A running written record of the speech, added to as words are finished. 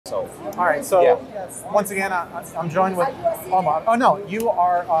So, All right, so once again, I'm joined with Omar. Oh no, you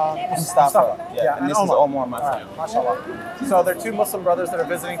are Mustafa. Yeah, and this is Omar, my friend. Mashallah. So they're two Muslim brothers that are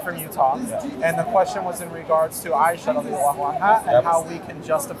visiting from Utah, and the question was in regards to Aisha radiallahu anha and how we can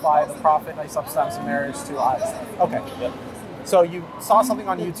justify the Prophet ﷺ's marriage to Aisha. Okay. Yep. So you saw something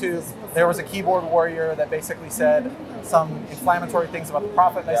on YouTube. There was a keyboard warrior that basically said some inflammatory things about the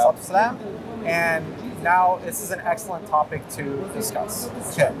Prophet ﷺ, and now this is an excellent topic to discuss.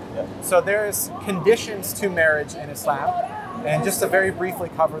 Okay. Yeah. So there's conditions to marriage in Islam, and just to very briefly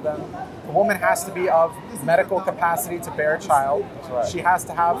cover them, the woman has to be of medical capacity to bear a child. That's right. She has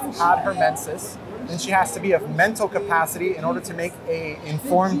to have had her menses, and she has to be of mental capacity in order to make an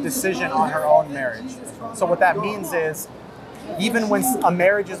informed decision on her own marriage. So what that means is, even when a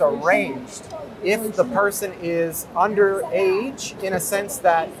marriage is arranged, if the person is underage in a sense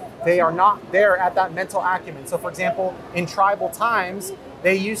that they are not there at that mental acumen. So for example, in tribal times,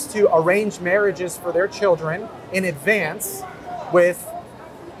 they used to arrange marriages for their children in advance with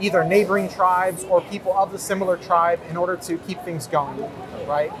either neighboring tribes or people of the similar tribe in order to keep things going,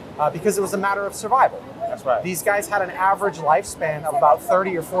 right? Because it was a matter of survival. That's right. These guys had an average lifespan of about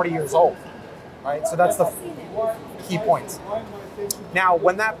 30 or 40 years old, right? So that's the key points. Now,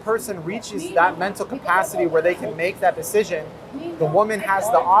 when that person reaches that mental capacity where they can make that decision, the woman has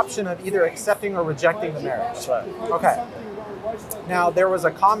the option of either accepting or rejecting the marriage. That's right. Okay. Now, there was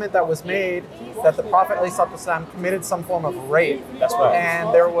a comment that was made that the Prophet ﷺ committed some form of rape. That's right.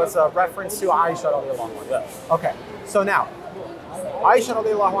 And there was a reference to Aisha radiallahu anha. Yeah. Okay. So now, Aisha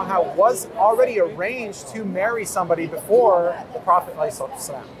radiallahu anha was already arranged to marry somebody before the Prophet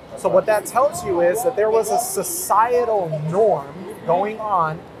ﷺ. So what that tells you is that there was a societal norm going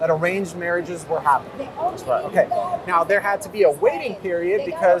on that arranged marriages were happening. That's right. Okay. Now there had to be a waiting period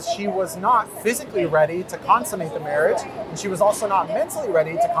because she was not physically ready to consummate the marriage, and she was also not mentally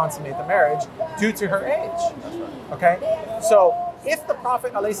ready to consummate the marriage due to her age. Okay. So if the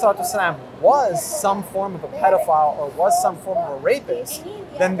Prophet ﷺ was some form of a pedophile or was some form of a rapist,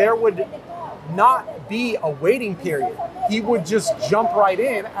 then there would not be a waiting period. He would just jump right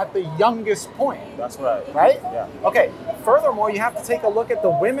in at the youngest point. That's right. Right? Yeah. Okay. Furthermore, you have to take a look at the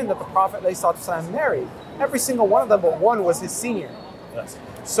women that the Prophet ﷺ married. Every single one of them but one was his senior. Yes.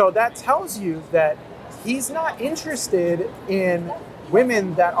 So that tells you that he's not interested in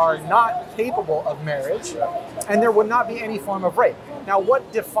women that are not capable of marriage, and there would not be any form of rape. Now,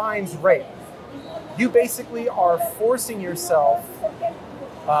 what defines rape? You basically are forcing yourself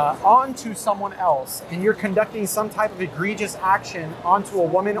onto someone else, and you're conducting some type of egregious action onto a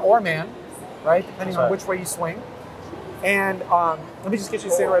woman or man, right? Depending on which way you swing. And let me just get you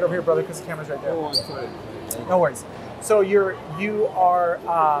to stay right over here, brother, because the camera's right there. No worries. So you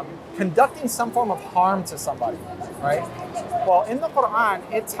are conducting some form of harm to somebody, right? Well, in the Quran,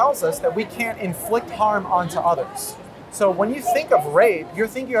 it tells us that we can't inflict harm onto others. So when you think of rape, you're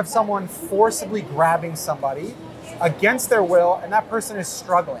thinking of someone forcibly grabbing somebody against their will, and that person is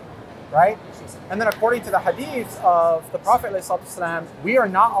struggling, right? And then according to the hadith of the Prophet ﷺ, we are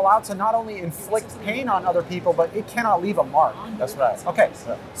not allowed to not only inflict pain on other people, but it cannot leave a mark. That's right. Okay,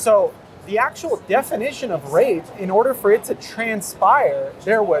 so the actual definition of rape, in order for it to transpire,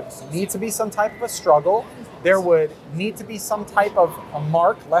 there would need to be some type of a struggle, there would need to be some type of a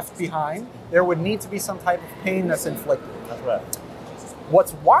mark left behind, there would need to be some type of pain that's inflicted. That's right.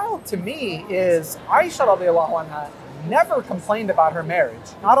 What's wild to me is Aisha radiallahu anha never complained about her marriage.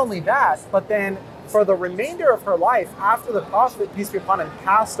 Not only that, but then for the remainder of her life, after the Prophet, peace be upon him,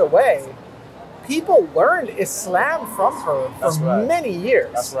 passed away, people learned Islam from her for many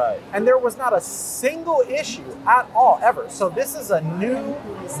years. That's right. And there was not a single issue at all, ever. So this is a new,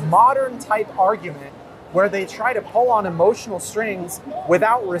 modern type argument where they try to pull on emotional strings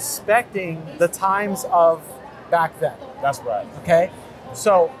without respecting the times of back then. That's right. Okay?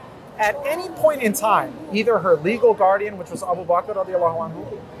 So at any point in time, either her legal guardian, which was Abu Bakr radiallahu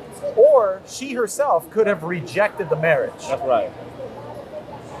anhu, or she herself could have rejected the marriage. That's right.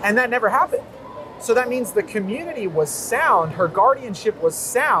 And that never happened. So that means the community was sound, her guardianship was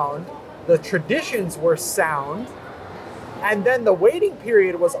sound, the traditions were sound, and then the waiting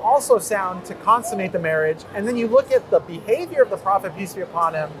period was also sound to consummate the marriage. And then you look at the behavior of the Prophet, peace be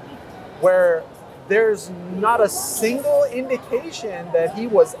upon him, where there's not a single indication that he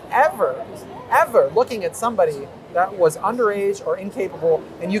was ever looking at somebody that was underage or incapable.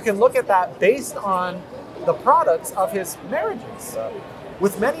 And you can look at that based on the products of his marriages,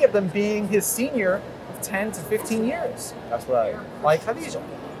 with many of them being his senior of 10 to 15 years. That's right. Like Khadija.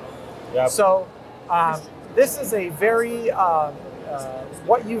 Yep. So this is a very,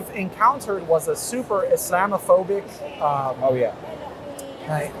 what you've encountered was a super Islamophobic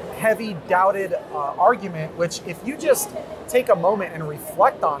heavy doubted argument, which if you just take a moment and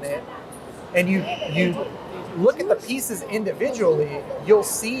reflect on it, and you look at the pieces individually, you'll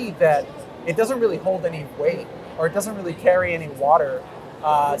see that it doesn't really hold any weight, or it doesn't really carry any water,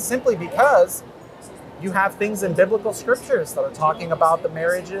 simply because you have things in biblical scriptures that are talking about the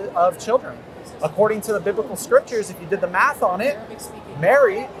marriage of children. According to the biblical scriptures, if you did the math on it,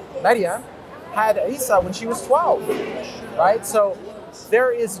 Maryam, had Isa when she was 12, right? So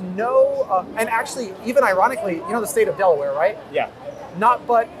there is no, and actually, even ironically, you know the state of Delaware, right? Yeah. Not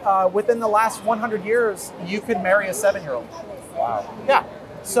but within the last 100 years, you could marry a 7-year-old. Wow. Yeah.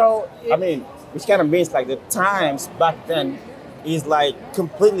 So I mean, which kind of means like the times back then is like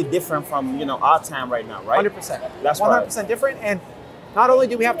completely different from, you know, our time right now, right? 100%. That's 100% different. And not only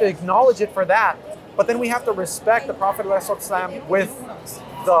do we have to acknowledge it for that, but then we have to respect the Prophet ﷺ with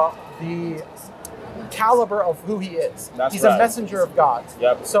the caliber of who he is. He's a messenger of God.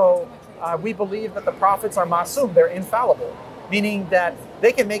 Yep. So we believe that the prophets are masum, they're infallible, meaning that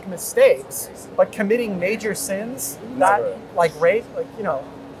they can make mistakes, but committing major sins, like rape, like, you know,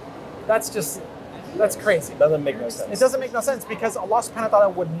 that's crazy. Doesn't make no sense. It doesn't make no sense because Allah subhanahu wa ta'ala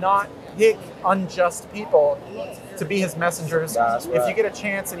would not pick unjust people to be his messengers. That's right. If you get a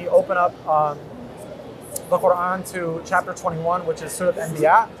chance and you open up the Quran to chapter 21, which is Surah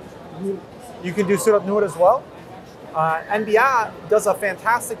Anbiya, you can do Surah Nur as well. Anbiya does a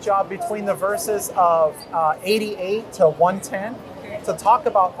fantastic job between the verses of 88 to 110 to talk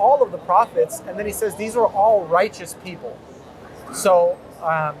about all of the prophets, and then he says these are all righteous people. So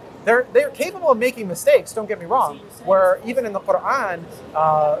they're capable of making mistakes, don't get me wrong, where even in the Quran,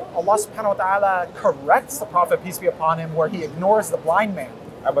 Allah subhanahu wa ta'ala corrects the Prophet, peace be upon him, where he ignores the blind man.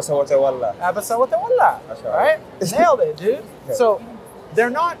 Abasa wa tawalla. Abasa wa tawalla. That's right. Nailed it, dude. So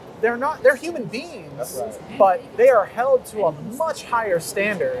they're human beings, that's right, but they are held to a much higher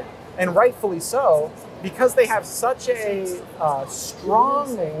standard, and rightfully so, because they have such a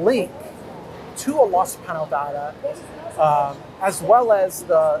strong link to Allah subhanahu wa ta'ala, as well as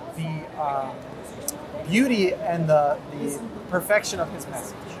the beauty and the perfection of his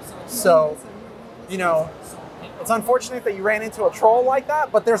message. So, you know, it's unfortunate that you ran into a troll like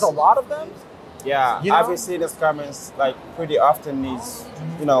that, but there's a lot of them. Yeah, you know? I've been seeing these comments like pretty often these,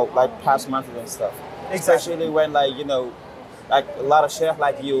 you know, like past months and stuff. Exactly. Especially when, like, you know, like a lot of sheikh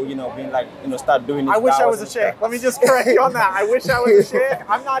like you know, being like, you know, start doing this. I wish I was a sheikh. Let me just correct you on that. I wish I was a sheikh.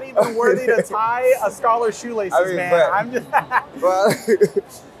 I'm not even worthy to tie a scholar's shoelaces, man. I'm just. Well,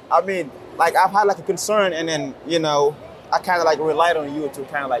 I mean, like I've had like a concern, and then, you know, I kind of like relied on you to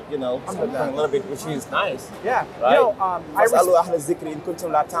kind of like, you know, a little bit, which is nice. Yeah. Right? You know,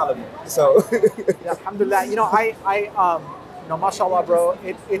 So. Yeah, Alhamdulillah. You know, you know, mashallah, bro.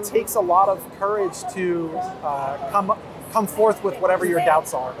 It takes a lot of courage to come forth with whatever your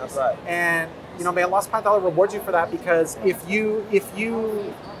doubts are. That's right. And, you know, may Allah subhanahu wa ta'ala reward you for that, because if you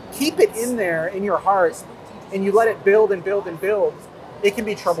keep it in there in your heart and you let it build and build and build, it can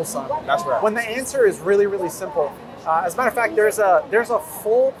be troublesome. That's right. When the answer is really, really simple. As a matter of fact, there's a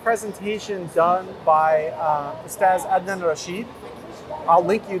full presentation done by Ustaz Adnan Rashid. I'll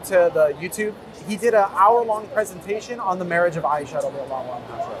link you to the YouTube. He did an hour-long presentation on the marriage of Aisha radiallahu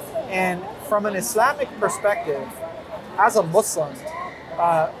anha. And from an Islamic perspective, as a Muslim,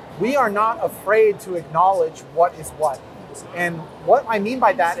 we are not afraid to acknowledge what is what. And what I mean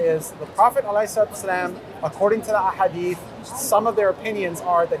by that is the Prophet ﷺ, according to the ahadith, some of their opinions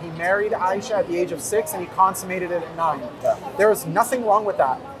are that he married Aisha at the age of 6 and he consummated it at 9. Yeah. There is nothing wrong with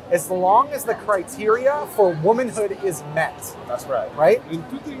that, as long as the criteria for womanhood is met. That's right. Right? And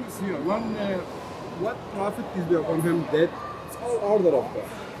two things here. One, what Prophet is there on him dead? It's all order of God.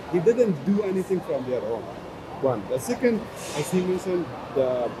 He didn't do anything from their own. One. The second, as he mentioned,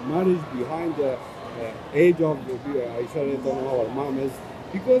 the marriage behind the age of Aisha, our mom is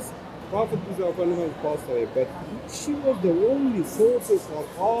because Prophet is passed away, but she was the only sources for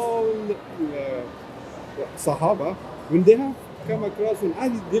all Sahaba. When they have come across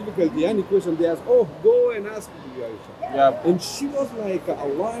any difficulty, any question, they ask, oh, go and ask Aisha. Yeah. And she was like a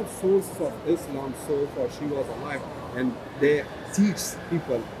live source of Islam so far. She was alive, and they teach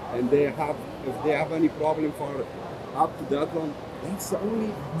people, and they have, if they have any problem for up to that one, that's the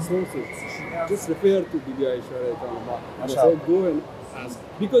only sources. Just refer to Bibi Aisha. They said, go and ask.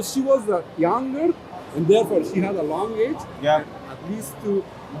 Because she was younger, and therefore she had a long age. Yeah. At least to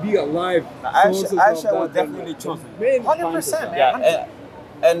be alive. Aisha was definitely chosen. 100%, man. Yeah.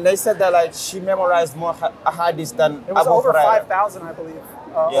 And they said that like she memorized more hadiths than it was Abu over Hurairah. 5,000, I believe.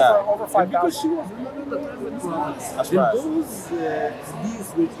 Yeah. Over Because 5,000. she was living the time with Prophet. That's And right. those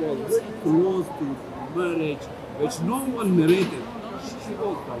hadiths which were very close to marriage, which no one narrated, she she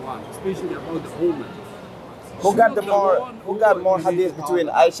was the one, especially about the woman. Who got more hadith between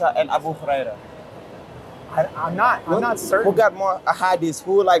Aisha and Abu Huraira? I'm not certain. Who got more ahadith?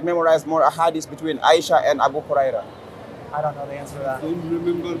 Who like memorized more ahadith between Aisha and Abu Huraira? I don't know the answer to that. I don't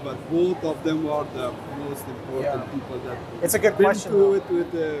remember, but both of them are the most important people that it's a good been question. through it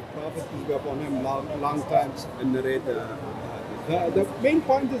with the Prophet peace be upon him long time and narrate. The main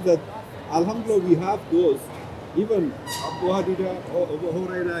point is that Alhamdulillah we have those. Even Abu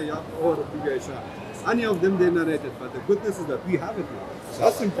Huraira or Aisha, any of them they narrated, but the goodness is that we have it now.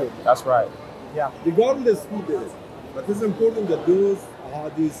 That's important. That's right. Yeah. Regardless who did it, but it's important that those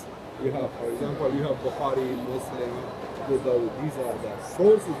hadiths you have. For example, you have Bukhari, Muslim. These are the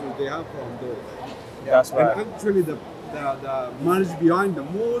sources that they have from those. That's right. And actually, the marriage behind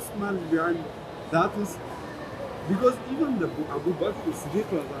that is because even the Abu Bakr Siddiq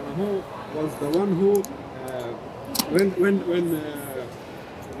was the one who when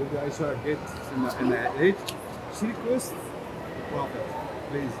Aisha gets in the age, she requests the Prophet,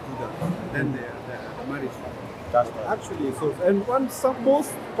 please do that. Then the marriage. That's right. Actually, so and when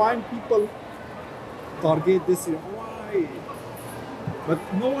most fine people target this, why? But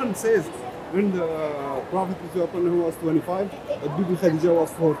no one says when the Prophet was 25, but Bibi Khadija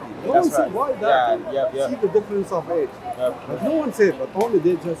was 40. No one said why that. Yeah. See the difference of age. But no one said, but only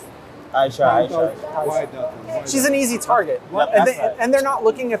they just Aisha. why that. She's an easy target. And they're not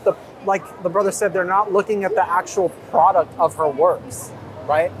looking at like the brother said, they're not looking at the actual product of her works,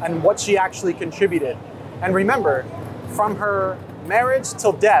 right? And what she actually contributed. And remember, from her marriage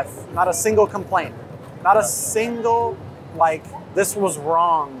till death, not a single complaint. Not a single, like, this was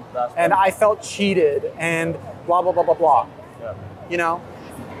wrong, and I felt cheated, and blah, blah, blah, blah, blah. Yeah. You know?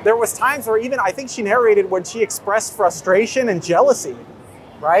 There was times where even, I think she narrated when she expressed frustration and jealousy,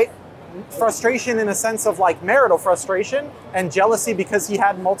 right? Frustration in a sense of, like, marital frustration and jealousy because he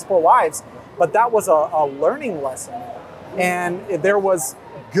had multiple wives. But that was a learning lesson. And there was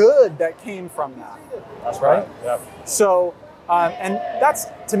good that came from that. That's right. Yeah. So, and that's,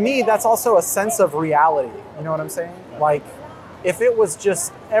 to me, that's also a sense of reality. You know what I'm saying? Like, if it was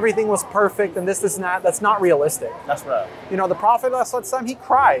just, everything was perfect and this and that, that's not realistic. That's right. You know, the Prophet, he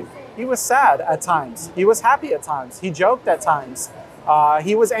cried. He was sad at times. He was happy at times. He joked at times.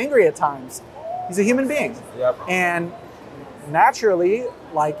 He was angry at times. He's a human being. Yep. And naturally,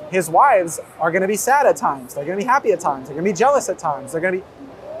 like, his wives are going to be sad at times. They're going to be happy at times. They're going to be jealous at times. They're going to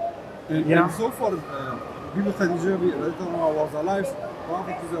be, you know? And so far, Bibi Khadija was alive.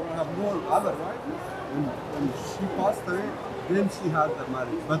 Prophet have no other wife. When she passed away, then she had the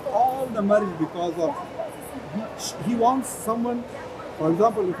marriage. But all the marriage because of he wants someone. For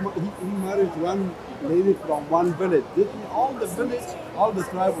example, if he married one lady from one village, didn't all the village, all the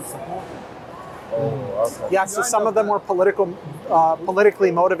tribe would support him? Oh, okay. Yeah, so some of them were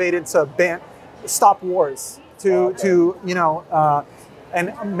politically motivated to stop wars, to you know,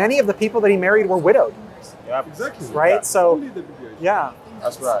 and many of the people that he married were widowed. Yep. Exactly. Right? Yeah. So, Only the BBI. yeah.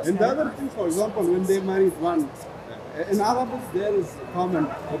 That's right. And the other thing, for example, when they married one, in Arabic there is common,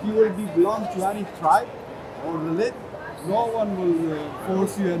 if you will be belong to any tribe or relate, no one will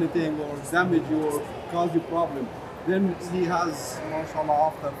force you anything or damage you or cause you problem. Then he has,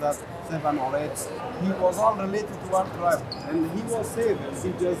 mashallah, after that 7 or 8, he was all related to one tribe and he was safe and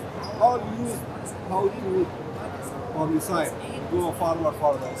he just all used how to publicize, go forward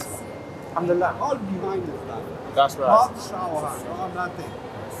for this. Alhamdulillah. All behind Islam. That's right. Not shower, not nothing.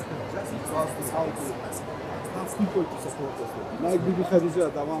 Just because it's how to have people to support us. Like Bibi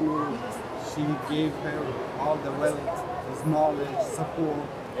Khadija, the one who she gave her all the wealth, his knowledge, support.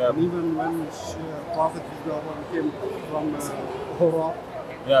 Yep. And even when Prophet came from Hora,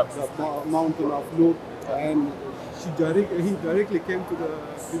 the mountain of Lut, and he directly came to the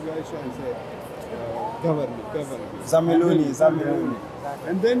Bibi Aisha and said, govern me. Zamiluni.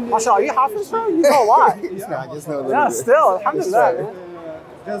 And then, Mashallah, are you Hafiz, bro? You know a lot. I just know a little Yeah, bit. still, alhamdulillah. man.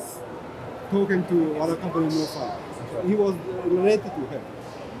 just talking to Waraqah bin Nawfal, he was related to him.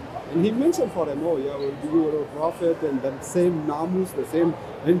 And he mentioned for him, oh yeah, you were a prophet, and that same Namus, the same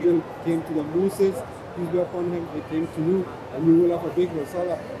angel came to the Moses, peace be upon him, he came to you, and you will have a big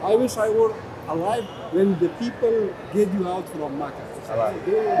Rasalah. I wish I were alive when the people get you out from Makkah. So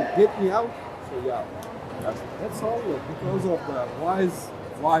they will get me out, so yeah. That's all because of the wise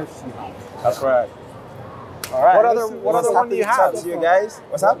wife she had. That's right. All right. What other one do you have? You guys?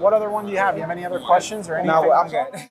 What's up? What other one do you have? You have any other questions or anything? No, I'm good.